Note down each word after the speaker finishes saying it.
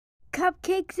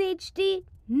Cupcakes HD?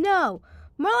 No,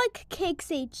 more like Cakes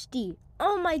HD.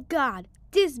 Oh my god,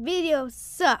 this video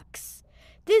sucks.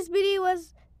 This video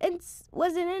was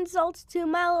an insult to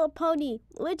My Little Pony,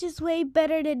 which is way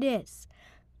better than this.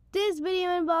 This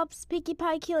video involves Pinkie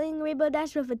Pie killing Rainbow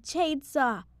Dash with a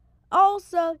chainsaw.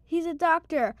 Also, he's a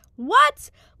doctor. What?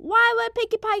 Why would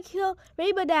Pinkie Pie kill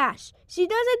Rainbow Dash? She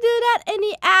doesn't do that in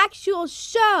the actual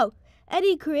show. And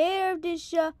the creator of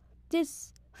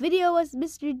this video was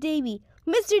Mr. Davy.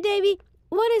 Mr. Davy,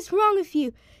 what is wrong with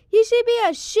you? You should be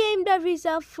ashamed of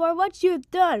yourself for what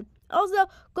you've done. Also,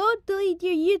 go delete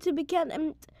your YouTube account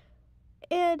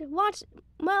and watch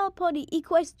My Little Pony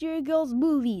Equestria Girls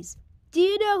movies. Do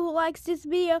you know who likes this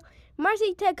video?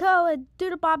 Marcy Teco and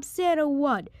Doodlebob Santa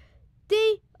 1.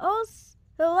 They also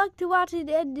like to watch it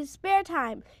in their spare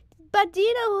time. But do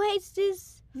you know who hates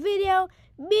this video?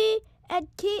 Me and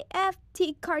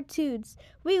KFT Cartoons.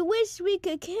 We wish we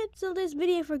could cancel this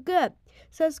video for good.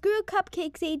 So screw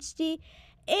Cupcakes HD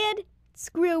and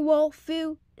screw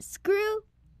Wolfoo, screw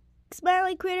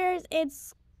Smiley Critters, and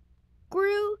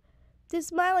screw the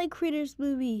Smiley Critters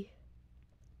movie.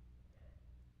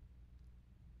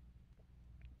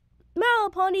 My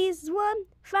Little Pony is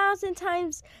 1,000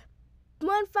 times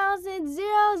 1,000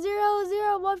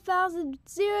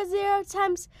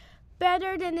 times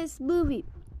better than this movie.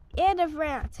 And a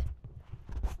rant.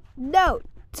 Note,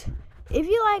 if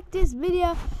you like this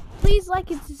video, please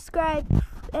like and subscribe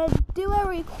and do a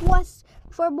request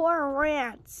for more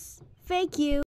rants. Thank you.